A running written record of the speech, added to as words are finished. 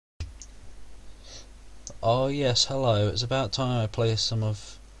Oh yes, hello. It's about time I play some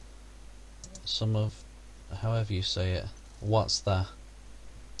of however you say it. Watstha.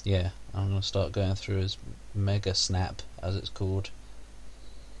 Yeah, I'm gonna start going through as Mega Snap, as it's called.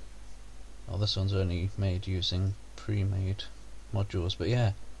 Oh, this one's only made using pre-made modules, but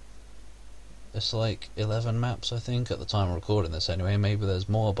yeah, it's like 11 maps I think at the time of recording this. Anyway, maybe there's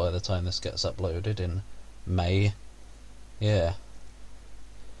more by the time this gets uploaded in May. Yeah.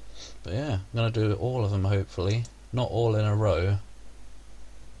 But yeah, I'm gonna do all of them hopefully. Not all in a row,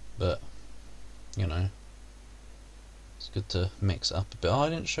 but you know, it's good to mix up a bit. Oh, I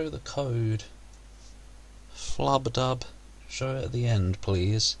didn't show the code. Flub-dub. Show it at the end,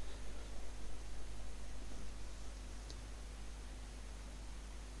 please.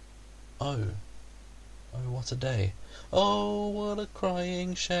 Oh, what a day. Oh, what a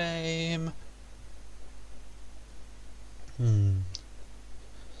crying shame.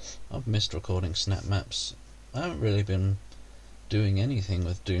 I've missed recording SnapMaps. I haven't really been doing anything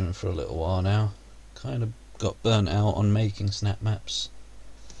with Doom for a little while now. Kind of got burnt out on making SnapMaps.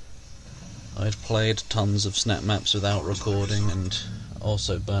 I'd played tons of SnapMaps without recording and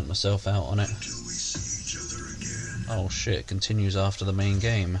also burnt myself out on it. Oh shit, it continues after the main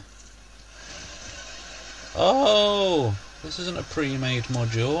game. Oh! This isn't a pre-made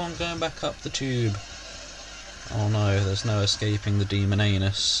module, I'm going back up the tube. Oh no, there's no escaping the demon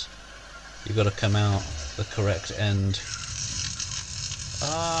anus. You've got to come out the correct end.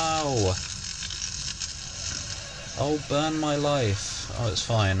 Ow! Oh, burn my life. Oh, it's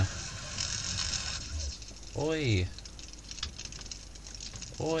fine. Oi!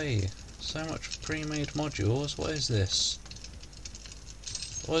 Oi! So much pre-made modules, what is this?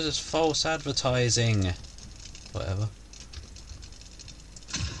 What is this false advertising? Whatever.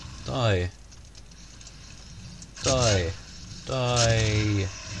 Die. Die. Die.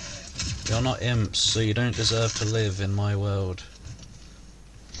 You're not imps, so you don't deserve to live in my world.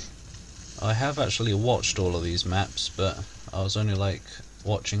 I have actually watched all of these maps, but I was only like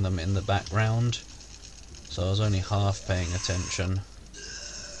watching them in the background, so I was only half paying attention.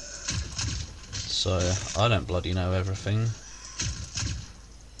 So I don't bloody know everything.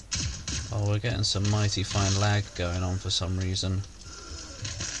 Oh, we're getting some mighty fine lag going on for some reason.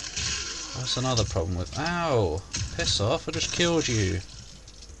 That's another problem with... Ow! Piss off, I just killed you!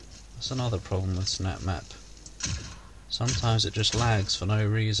 That's another problem with SnapMap. Sometimes it just lags for no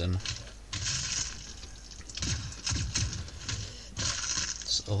reason.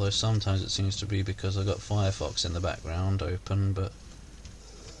 Although sometimes it seems to be because I've got Firefox in the background open, but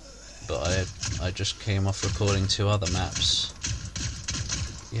I just came off recording 2 other maps.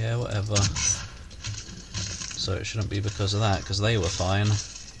 Yeah, whatever. So it shouldn't be because of that, because they were fine.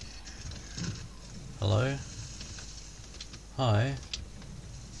 Hello? Hi?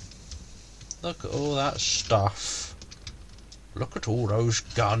 Look at all that stuff. Look at all those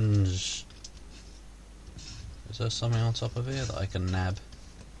guns. Is there something on top of here that I can nab?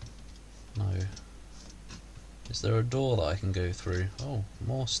 No. Is there a door that I can go through? Oh,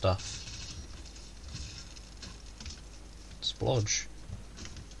 more stuff. Splodge.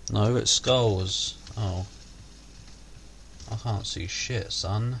 No, it's skulls. Oh. I can't see shit,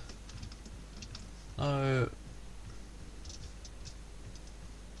 son. No.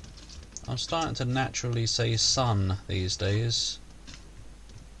 I'm starting to naturally say son these days.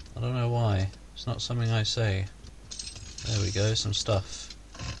 I don't know why. It's not something I say. There we go, some stuff.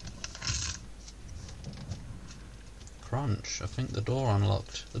 Crunch. I think the door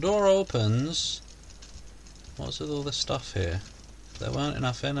unlocked. The door opens! What's with all this stuff here? There weren't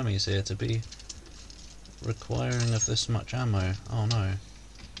enough enemies here to be requiring of this much ammo. Oh no.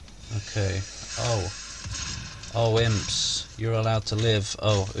 Okay. Oh. Oh, imps. You're allowed to live.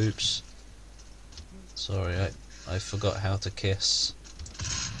 Oh, oops. Sorry, I forgot how to kiss.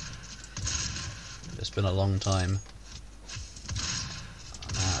 It's been a long time.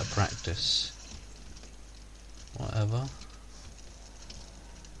 I'm out of practice. Whatever.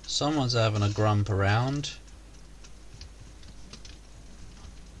 Someone's having a grump around.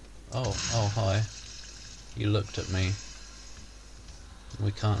 Oh, hi. You looked at me.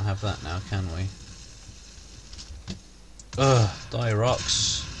 We can't have that now, can we? Ugh, die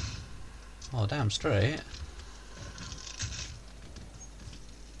rocks. Oh, damn straight.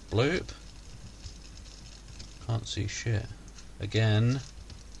 Bloop. Can't see shit. Again.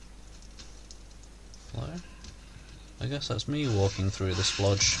 Hello? I guess that's me walking through the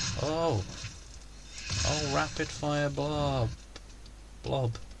splodge. Oh! Oh, rapid fire blob.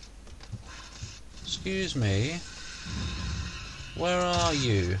 Blob. Excuse me. Where are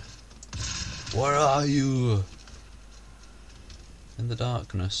you? Where are you? In the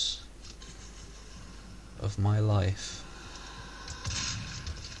darkness. of my life.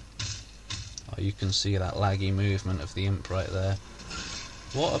 Oh, you can see that laggy movement of the imp right there.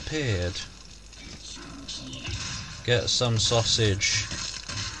 What appeared? Get some sausage.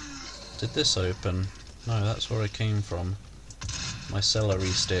 Did this open? No, that's where I came from. My celery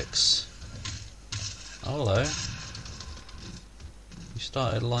sticks. Oh, hello. You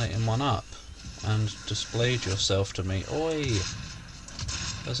started lighting one up and displayed yourself to me. Oi!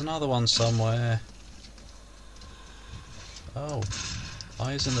 There's another one somewhere. Oh.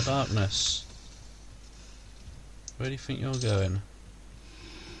 Eyes in the darkness. Where do you think you're going?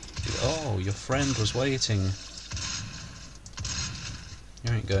 Oh, your friend was waiting.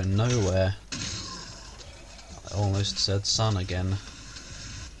 You ain't going nowhere. I almost said son again.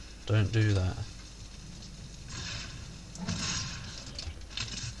 Don't do that.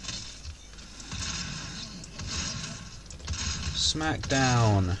 Smack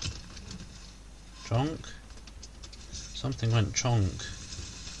down. Chonk? Something went chonk.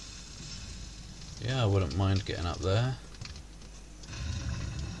 Yeah, I wouldn't mind getting up there.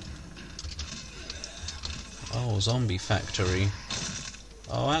 Oh, zombie factory.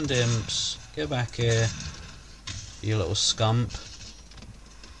 Oh, and imps. Get back here, you little scump.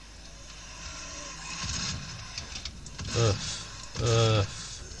 Oof. Oof.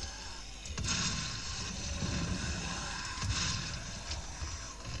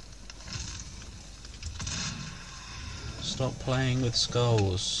 Stop playing with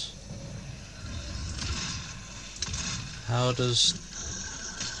skulls. How does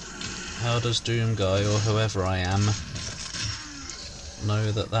Doom Guy, or whoever I am,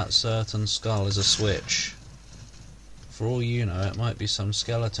 know that that certain skull is a switch? For all you know, it might be some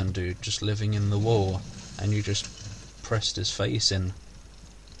skeleton dude just living in the wall, and you just pressed his face in.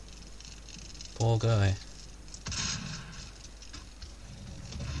 Poor guy.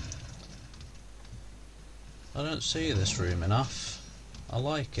 I don't see this room enough. I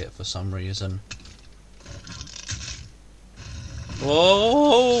like it for some reason.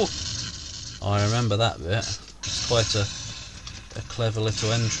 Whoa! Oh, I remember that bit. It's quite a clever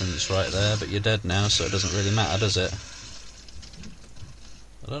little entrance right there, but you're dead now, so it doesn't really matter, does it?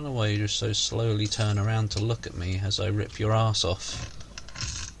 I don't know why you just so slowly turn around to look at me as I rip your ass off.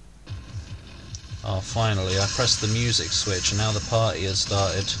 Oh, finally, I pressed the music switch and now the party has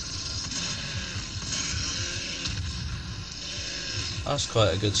started. That's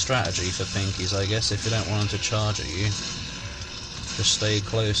quite a good strategy for pinkies, I guess. If you don't want them to charge at you, just stay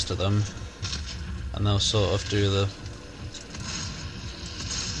close to them and they'll sort of do the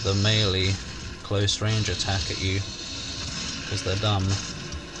melee close range attack at you because they're dumb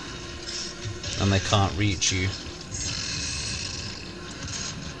and they can't reach you.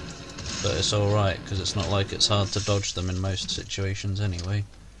 But it's alright because it's not like it's hard to dodge them in most situations anyway.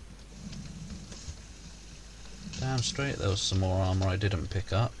 Damn straight there was some more armour I didn't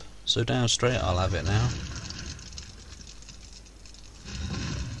pick up, so damn straight I'll have it now.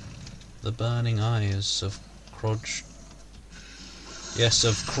 The burning eyes of Crodge. Yes,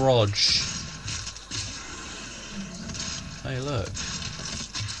 of Crodge. Hey, look.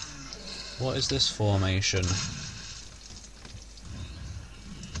 What is this formation?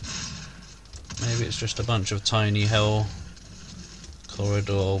 Maybe it's just a bunch of tiny hell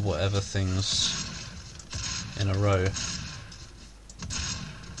corridor whatever things in a row.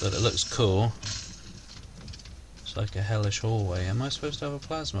 But it looks cool. It's like a hellish hallway. Am I supposed to have a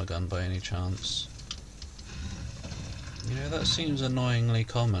plasma gun by any chance? You know, that seems annoyingly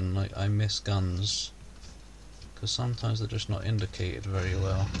common. Like, I miss guns because sometimes they're just not indicated very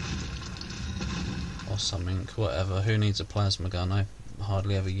well or something. Whatever, who needs a plasma gun? I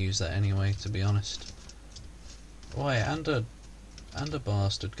hardly ever use that anyway, to be honest. Why, and a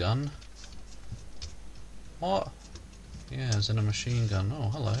bastard gun. What? Yeah, as in a machine gun. Oh,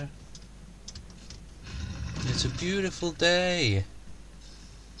 hello. It's a beautiful day.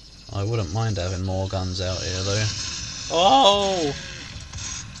 I wouldn't mind having more guns out here, though. Oh!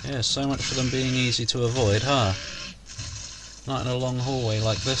 Yeah, so much for them being easy to avoid, huh? Not in a long hallway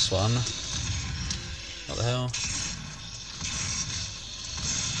like this one. What the hell?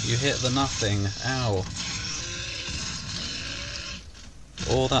 You hit the nothing. Ow.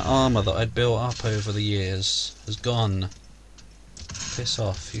 All that armour that I'd built up over the years has gone. Piss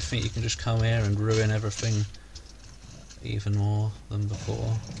off. You think you can just come here and ruin everything even more than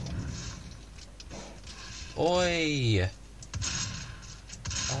before? Oi!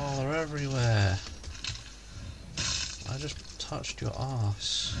 Oh, they're everywhere. I just touched your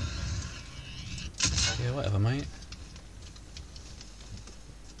arse. Yeah, whatever, mate.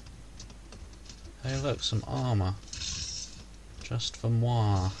 Hey, look, some armour. Just for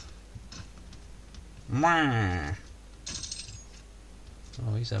moi. Oh,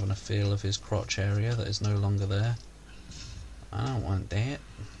 he's having a feel of his crotch area that is no longer there. I don't want that.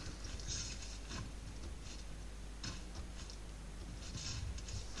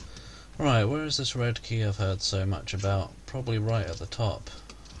 Right, where is this red key I've heard so much about? Probably right at the top.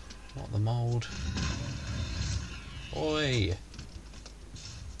 What the mould? Oi!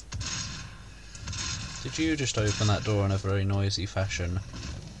 Did you just open that door in a very noisy fashion?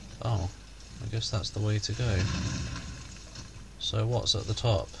 Oh, I guess that's the way to go. So what's at the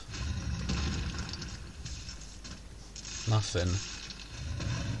top? Nothing.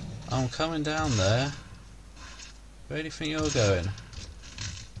 I'm coming down there. Where do you think you're going?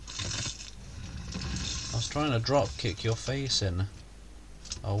 I was trying to drop kick your face in.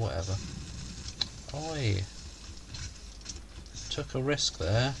 Oh, whatever. Oi! Took a risk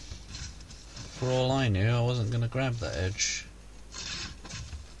there. For all I knew, I wasn't going to grab that edge.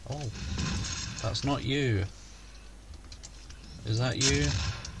 Oh, that's not you. Is that you?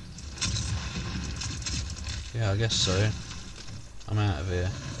 Yeah, I guess so. I'm out of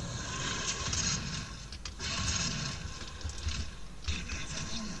here.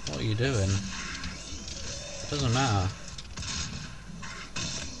 What are you doing? It doesn't matter.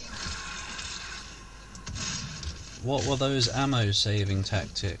 What were those ammo saving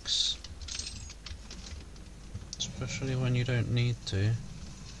tactics? Especially when you don't need to.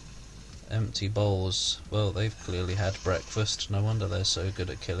 Empty bowls. Well, they've clearly had breakfast. No wonder they're so good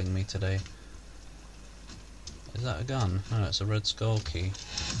at killing me today. Is that a gun? No, it's a red skull key.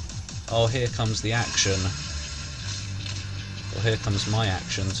 Oh, here comes the action. Well, here comes my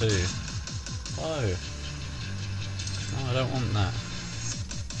action too. Whoa. No, I don't want that.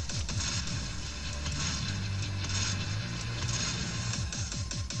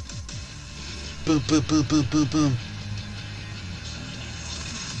 Boom, boom, boom, boom, boom, boom.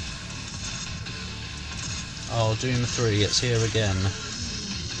 Oh, Doom 3, it's here again.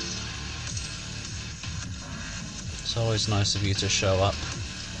 It's always nice of you to show up.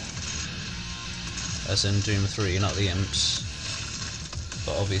 As in Doom 3, not the imps.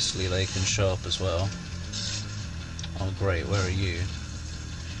 But obviously they can show up as well. Oh great, where are you?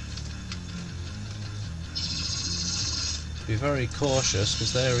 Be very cautious,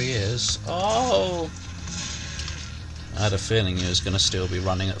 because there he is. Oh! I had a feeling he was going to still be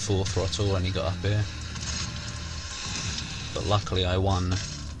running at full throttle when he got up here. But luckily I won,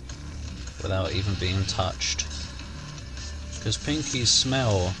 without even being touched. Because pinkies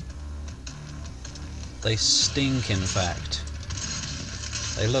smell. They stink, in fact.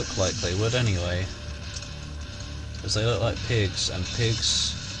 They look like they would anyway. Because they look like pigs, and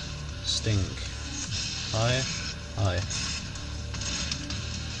pigs stink. Hi? Hi.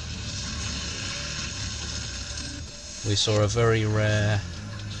 We saw a very rare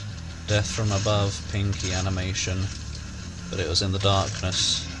death from above pinky animation, but it was in the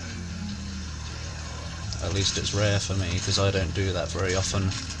darkness. At least it's rare for me, because I don't do that very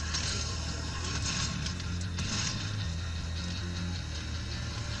often.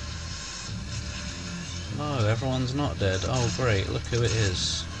 No, everyone's not dead. Oh great, look who it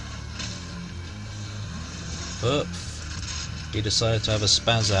is. Oop. He decided to have a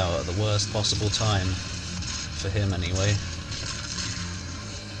spaz out at the worst possible time. For him anyway.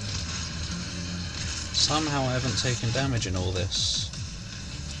 Somehow I haven't taken damage in all this.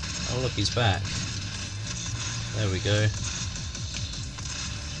 Oh look, he's back. There we go.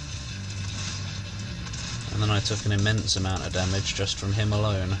 And then I took an immense amount of damage just from him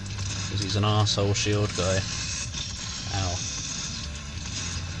alone, because he's an arsehole shield guy. Ow.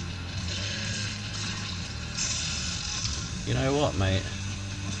 You know what, mate?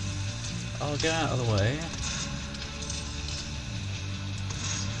 I'll get out of the way.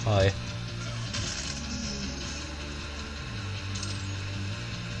 Hi.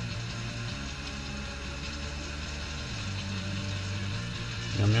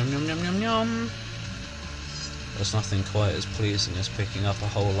 Yum yum yum yum yum yum. There's nothing quite as pleasing as picking up a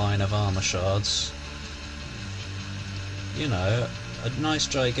whole line of armor shards. You know, a nice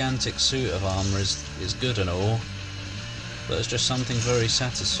gigantic suit of armor is good and all, but there's just something very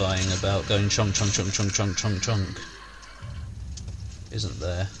satisfying about going chunk chunk chunk chunk chunk chunk chunk. Isn't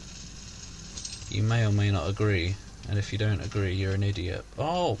there? You may or may not agree, and if you don't agree, you're an idiot.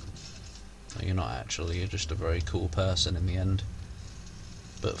 Oh! No, you're not actually, you're just a very cool person in the end.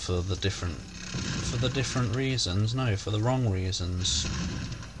 But for the different reasons, no, for the wrong reasons.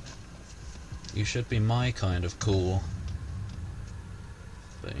 You should be my kind of cool.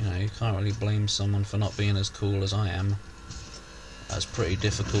 But, you know, you can't really blame someone for not being as cool as I am. That's pretty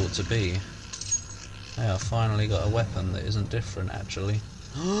difficult to be. Hey, I finally got a weapon that isn't different, actually.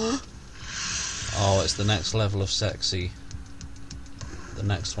 Oh, it's the next level of sexy. The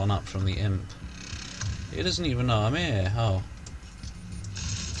next one up from the imp. He doesn't even know I'm here. Oh.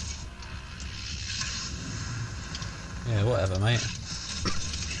 Yeah, whatever, mate.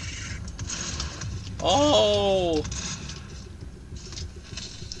 Oh!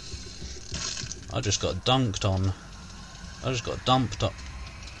 I just got dunked on. I just got dumped on.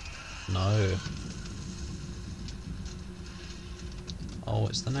 No. Oh,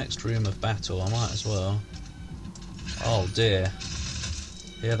 it's the next room of battle. I might as well. Oh dear.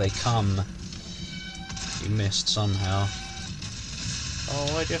 Here they come. You missed somehow.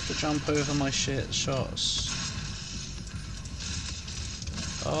 Oh, why'd you have to jump over my shit shots?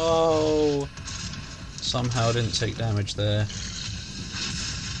 Oh! Somehow I didn't take damage there.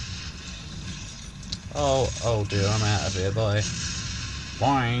 Oh dear, I'm out of here, bye.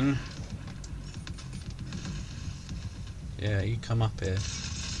 Boing! Yeah, you come up here.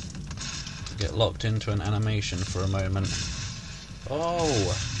 Get locked into an animation for a moment.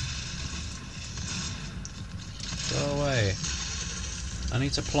 Oh! Go away. I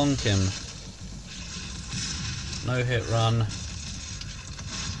need to plonk him. No hit run.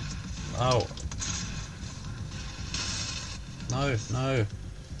 Oh. No, no.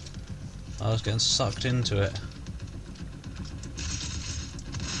 I was getting sucked into it.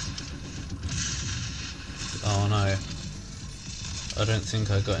 Oh no. I don't think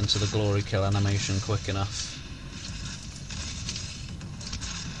I got into the glory kill animation quick enough.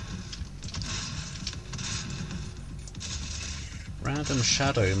 Random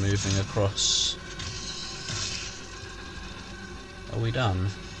shadow moving across. Are we done?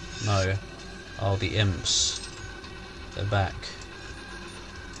 No. Oh, the imps. They're back.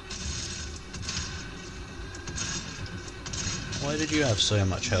 Why did you have so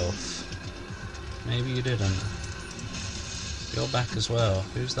much health? Maybe you didn't. You're back as well.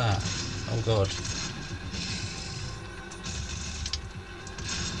 Who's that? Oh god.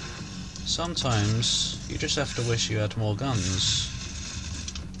 Sometimes you just have to wish you had more guns.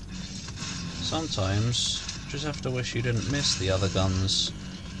 Sometimes you just have to wish you didn't miss the other guns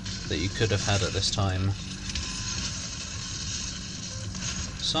that you could have had at this time.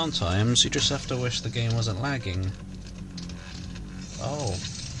 Sometimes you just have to wish the game wasn't lagging. Oh,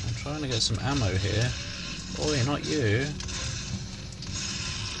 I'm trying to get some ammo here. Oi, not you.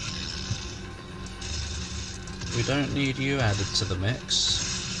 We don't need you added to the mix.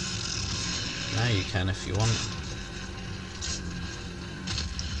 Now you can if you want.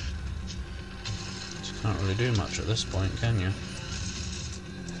 You can't really do much at this point, can you?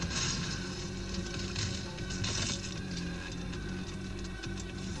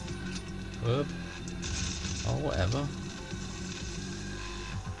 Whoop. Oh, whatever.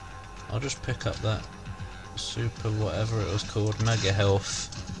 I'll just pick up that super whatever it was called, mega health.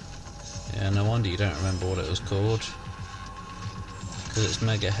 Yeah, no wonder you don't remember what it was called. Because it's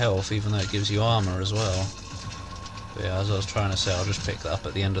mega health, even though it gives you armour as well. But yeah, as I was trying to say, I'll just pick that up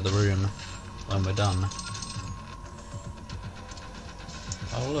at the end of the room when we're done.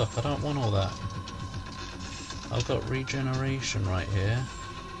 Oh look, I don't want all that. I've got regeneration right here.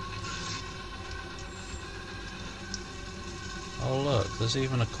 Oh look, there's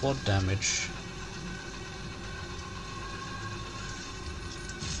even a quad damage.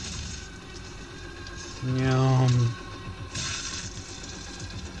 Yum.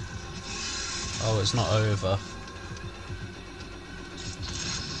 Oh, it's not over.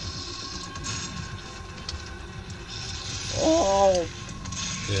 Oh!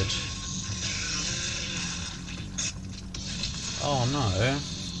 Good. Oh no.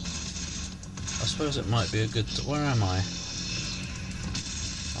 I suppose it might be a good... Where am I?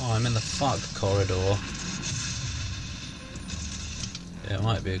 Oh, I'm in the fuck corridor. Yeah, it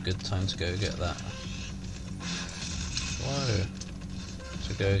might be a good time to go get that. Whoa.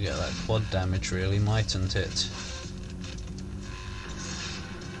 To go get that quad damage, really, mightn't it?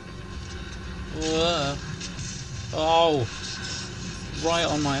 Whoa. Oh! Right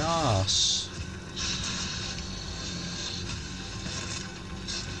on my arse.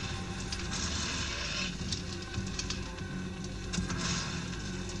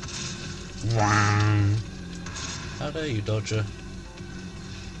 How dare you dodge a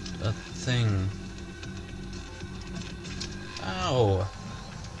thing? Ow!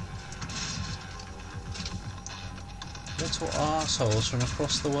 Little arseholes from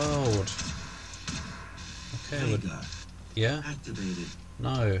across the world. Okay, yeah? Activated.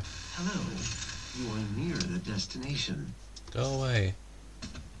 No. Hello. You are near the destination. Go away.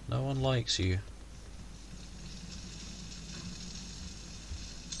 No one likes you.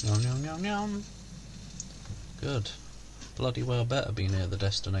 Yum yum yum yum. Good. bloody well better be near the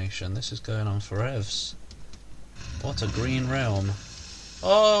destination. This is going on for revs. What a green realm.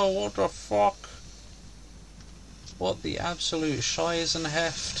 Oh, what the fuck? What the absolute shies and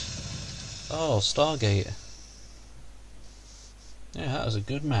heft? Oh, Stargate. Yeah, that was a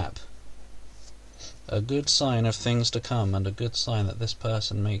good map. A good sign of things to come, and a good sign that this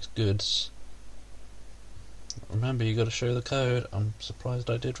person makes goods. Remember, you got to show the code. I'm surprised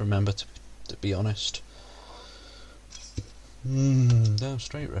I did remember, to be honest. No,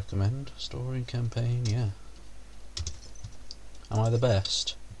 straight recommend. Story, campaign, yeah. Am I the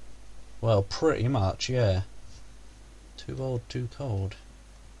best? Well, pretty much, yeah. Too old, too cold.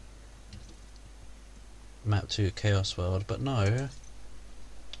 Map 2 Chaos World, but no.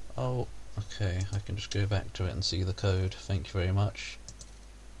 Oh, okay, I can just go back to it and see the code. Thank you very much.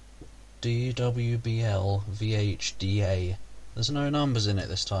 DWBLVHDA. There's no numbers in it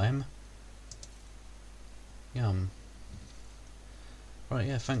this time. Yum. Right,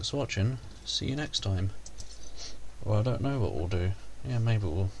 yeah, thanks for watching. See you next time. Well, I don't know what we'll do. Yeah, maybe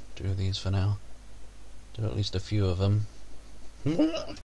we'll do these for now. Do at least a few of them.